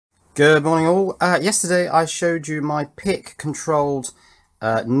Good morning all. Yesterday I showed you my PIC controlled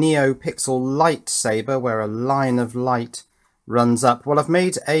NeoPixel lightsaber where a line of light runs up. Well, I've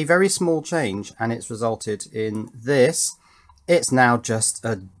made a very small change and it's resulted in this. It's now just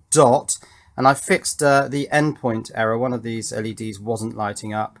a dot, and I fixed the endpoint error. One of these LEDs wasn't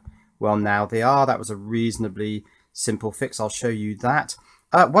lighting up. Well, now they are. That was a reasonably simple fix. I'll show you that.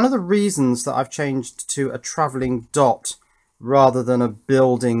 One of the reasons that I've changed to a traveling dot rather than a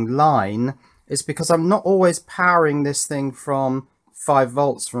building line is because I'm not always powering this thing from 5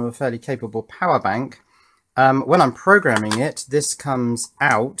 volts from a fairly capable power bank. When I'm programming it, this comes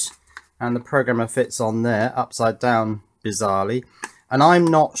out and the programmer fits on there upside down bizarrely, and I'm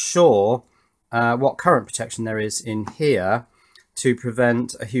not sure what current protection there is in here to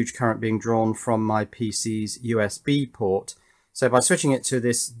prevent a huge current being drawn from my PC's USB port. So by switching it to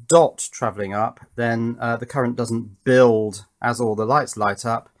this dot traveling up, then the current doesn't build as all the lights light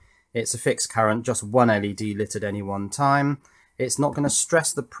up. It's a fixed current, just one LED lit at any one time. It's not going to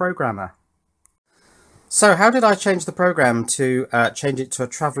stress the programmer. So how did I change the program to change it to a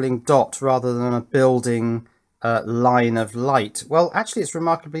traveling dot rather than a building line of light? Well, actually it's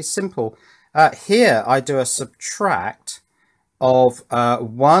remarkably simple. Here I do a subtract of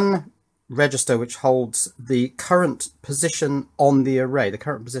one register which holds the current position on the array, the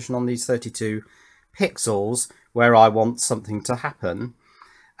current position on these 32 pixels where I want something to happen.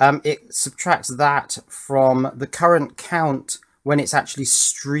 It subtracts that from the current count when it's actually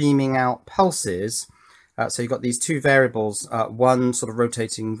streaming out pulses. So you've got these two variables, one sort of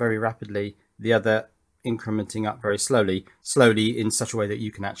rotating very rapidly, the other incrementing up very slowly in such a way that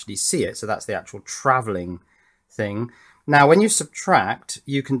you can actually see it. So that's the actual traveling thing. Now, when you subtract,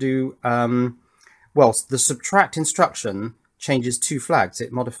 you can do, well, the subtract instruction changes two flags.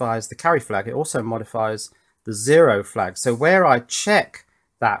 It modifies the carry flag. It also modifies the zero flag. So where I check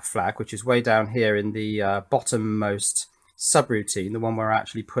that flag, which is way down here in the bottommost subroutine, the one where I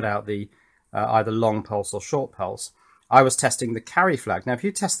actually put out the either long pulse or short pulse, I was testing the carry flag. Now, if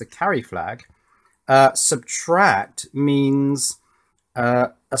you test the carry flag, subtract means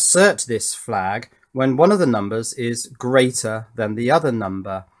assert this flag when one of the numbers is greater than the other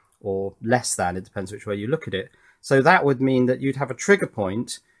number, or less than, it depends which way you look at it. So that would mean that you'd have a trigger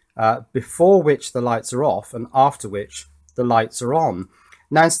point before which the lights are off and after which the lights are on.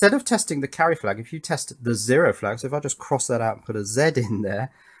 Now, instead of testing the carry flag, if you test the zero flag, so if I just cross that out and put a Z in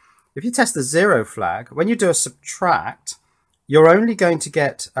there, if you test the zero flag, when you do a subtract, you're only going to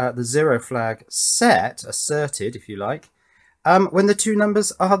get the zero flag asserted, if you like, when the two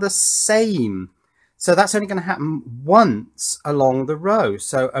numbers are the same. So that's only going to happen once along the row.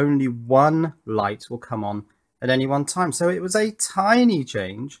 So only one light will come on at any one time. So it was a tiny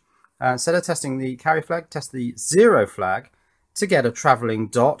change. Instead of testing the carry flag, test the zero flag to get a traveling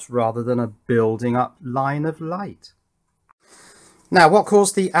dot rather than a building up line of light. Now, what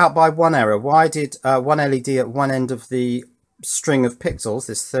caused the out by one error? Why did one LED at one end of the string of pixels,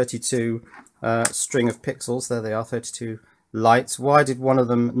 this 32 string of pixels, there they are, 32 lights, why did one of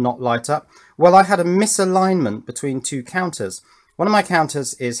them not light up? Well, I had a misalignment between two counters. One of my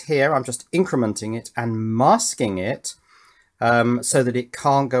counters is here. I'm just incrementing it and masking it so that it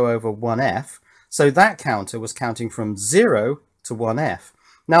can't go over 1F. So that counter was counting from 0 to 1F.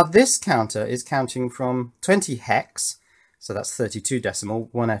 Now this counter is counting from 20 hex, so that's 32 decimal,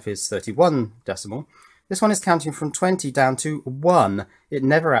 1F is 31 decimal. This one is counting from 20 down to 1. It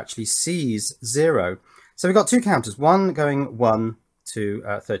never actually sees 0. So we've got two counters, one going 1 to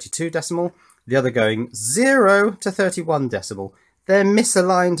 32 decimal, the other going 0 to 31 decimal. They're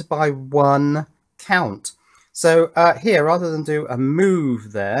misaligned by one count. So here, rather than do a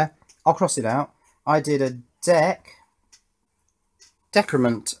move there, I'll cross it out. I did a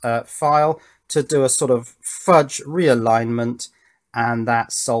decrement file to do a sort of fudge realignment, and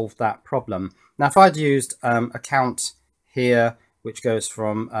that solved that problem. Now, if I'd used a count here, which goes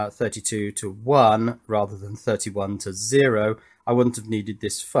from 32 to 1 rather than 31 to 0, I wouldn't have needed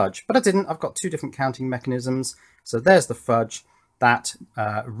this fudge. But I didn't. I've got two different counting mechanisms. So there's the fudge that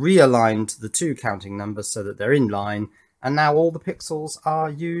realigned the two counting numbers so that they're in line. And now all the pixels are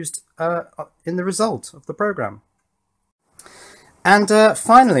used in the result of the program. And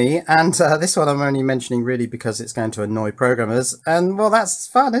finally, and this one I'm only mentioning really because it's going to annoy programmers. And well, that's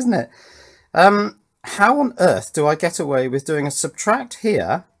fun, isn't it? How on earth do I get away with doing a subtract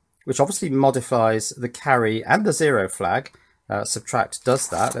here, which obviously modifies the carry and the zero flag? Subtract does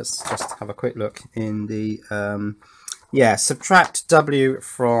that. Let's just have a quick look in the, yeah, subtract W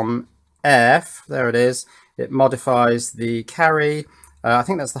from F. There it is. It modifies the carry. I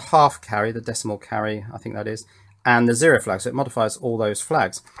think that's the half carry, the decimal carry, I think that is, and the zero flag. So it modifies all those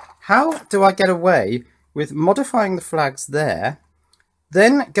flags. How do I get away with modifying the flags there,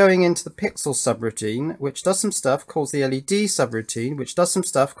 then going into the pixel subroutine, which does some stuff, calls the LED subroutine, which does some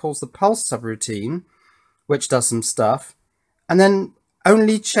stuff, calls the pulse subroutine, which does some stuff, and then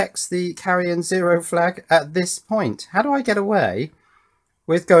only checks the carry and zero flag at this point? How do I get away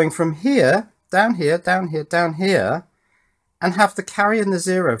with going from here, down here, down here, down here, and have the carry and the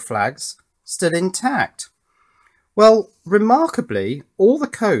zero flags still intact? Well, remarkably, all the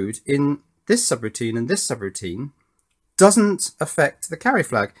code in this subroutine and this subroutine doesn't affect the carry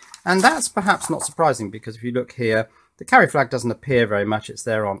flag. And that's perhaps not surprising, because if you look here, the carry flag doesn't appear very much. It's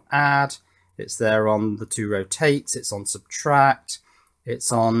there on add, it's there on the two rotates, it's on subtract,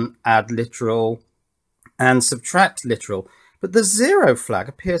 it's on add literal and subtract literal. But the zero flag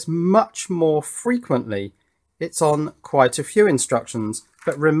appears much more frequently. It's on quite a few instructions,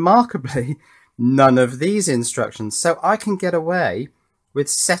 but remarkably, none of these instructions. So I can get away with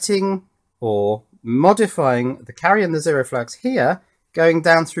setting or modifying the carry and the zero flags here, going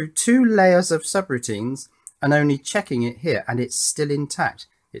down through two layers of subroutines and only checking it here, and it's still intact.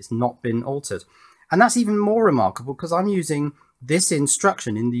 It's not been altered. And that's even more remarkable because I'm using this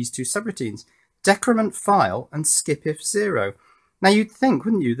instruction in these two subroutines, decrement file and skip if zero. Now you'd think,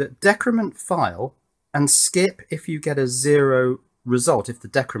 wouldn't you, that decrement file and skip if you get a zero result, if the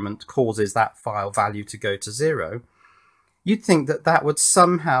decrement causes that file value to go to zero, you'd think that that would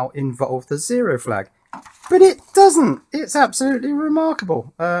somehow involve the zero flag. But it doesn't. It's absolutely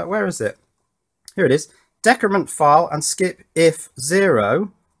remarkable. Where is it? Here it is. Decrement file and skip if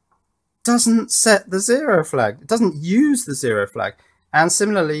zero doesn't set the zero flag. It doesn't use the zero flag. And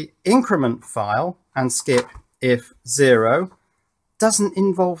similarly, increment file and skip if zero doesn't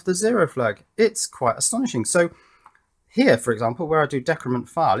involve the zero flag. It's quite astonishing. So here, for example, where I do decrement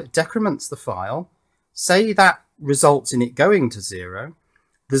file, it decrements the file. Say that results in it going to zero.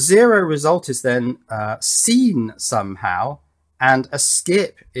 The zero result is then seen somehow, and a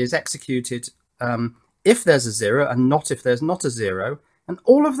skip is executed if there's a zero and not if there's not a zero. And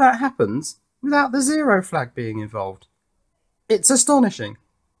all of that happens without the zero flag being involved. It's astonishing.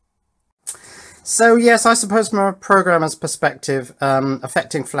 So yes, I suppose from a programmer's perspective,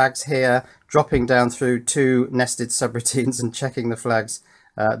 affecting flags here, dropping down through two nested subroutines and checking the flags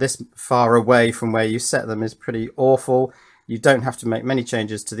this far away from where you set them is pretty awful. You don't have to make many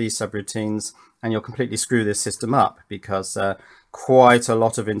changes to these subroutines and you'll completely screw this system up, because quite a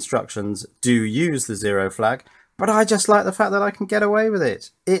lot of instructions do use the zero flag, but I just like the fact that I can get away with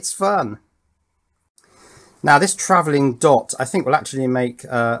it. It's fun. Now this travelling dot I think will actually make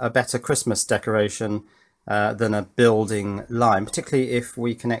a better Christmas decoration than a building line, particularly if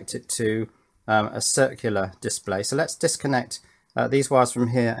we connect it to a circular display. So let's disconnect these wires from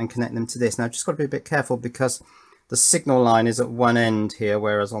here and connect them to this. Now I've just got to be a bit careful because the signal line is at one end here,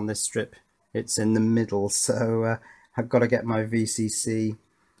 whereas on this strip it's in the middle. So I've got to get my VCC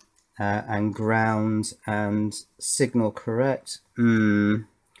and ground and signal correct.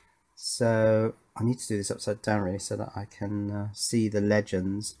 So I need to do this upside down really so that I can see the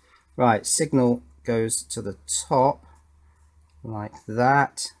legends. Right, signal goes to the top like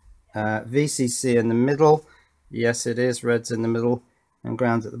that. VCC in the middle. Yes, it is. Red's in the middle and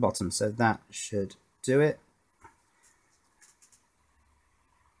ground's at the bottom. So that should do it.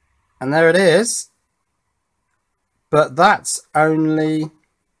 And there it is. But that's only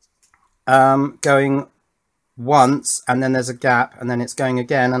going once, and then there's a gap, and then it's going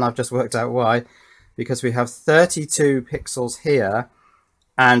again, and I've just worked out why. Because we have 32 pixels here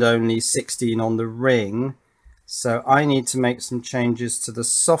and only 16 on the ring. So I need to make some changes to the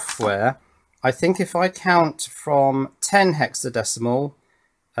software. I think if I count from 10 hexadecimal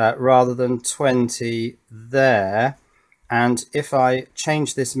rather than 20 there, and if I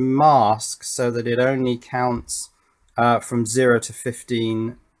change this mask so that it only counts from 0 to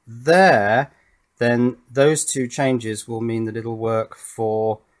 15 there, then those two changes will mean that it'll work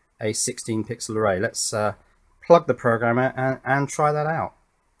for a 16 pixel array. Let's plug the program and try that out.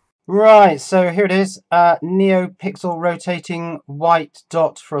 Right, so here it is, NeoPixel rotating white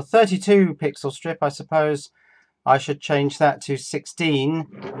dot for a 32 pixel strip. I suppose I should change that to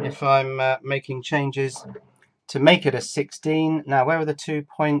 16 if I'm making changes to make it a 16. Now, where are the 2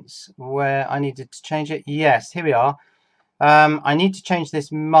 points where I needed to change it? Yes, here we are. I need to change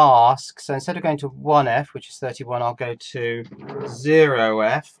this mask. So instead of going to 1F, which is 31, I'll go to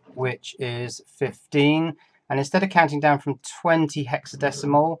 0F, which is 15. And instead of counting down from 20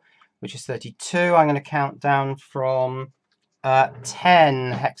 hexadecimal, which is 32, I'm going to count down from 10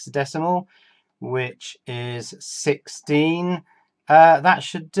 hexadecimal, which is 16. That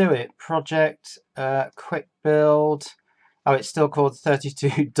should do it. Project, quick build. Oh, it's still called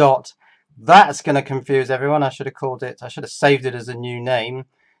 32 dot. That's going to confuse everyone. I should have saved it as a new name.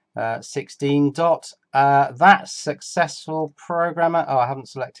 16 dot. That's successful programmer. Oh, I haven't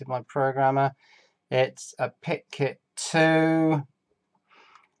selected my programmer. It's a PIC12.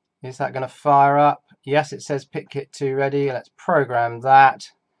 Is that going to fire up? Yes, it says PIC12 ready. Let's program that.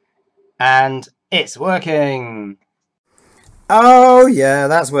 And it's working. Oh yeah,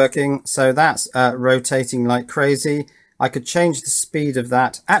 that's working. So that's rotating like crazy. I could change the speed of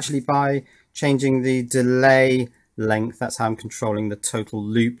that actually by changing the delay length. That's how I'm controlling the total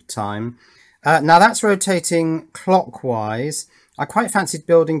loop time. Now that's rotating clockwise. I quite fancied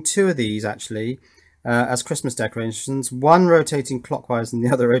building two of these actually as Christmas decorations. One rotating clockwise and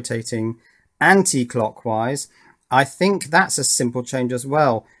the other rotating anti-clockwise. I think that's a simple change as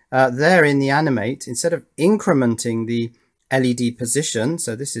well. There in the animate, instead of incrementing the LED position,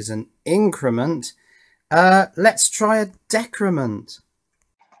 so this is an increment, let's try a decrement.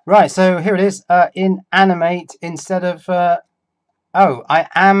 Right, so here it is in animate. Instead of oh, I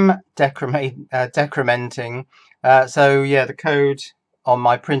am decrementing. So yeah, the code on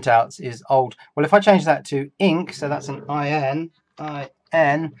my printouts is old. Well, if I change that to ink, so that's an IN,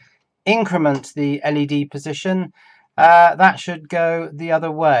 increment the LED position, that should go the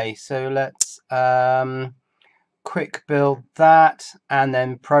other way. So let's quick build that and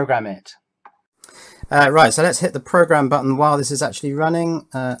then program it. Right, so let's hit the program button while this is actually running.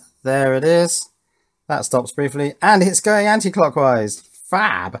 There it is. That stops briefly and it's going anti-clockwise.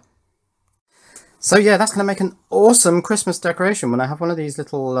 Fab! So yeah, that's going to make an awesome Christmas decoration when I have one of these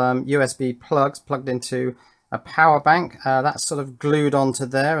little USB plugs plugged into a power bank. That's sort of glued onto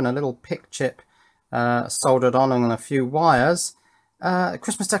there and a little PIC chip soldered on and a few wires.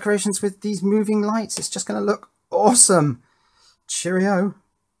 Christmas decorations with these moving lights. It's just going to look awesome. Cheerio.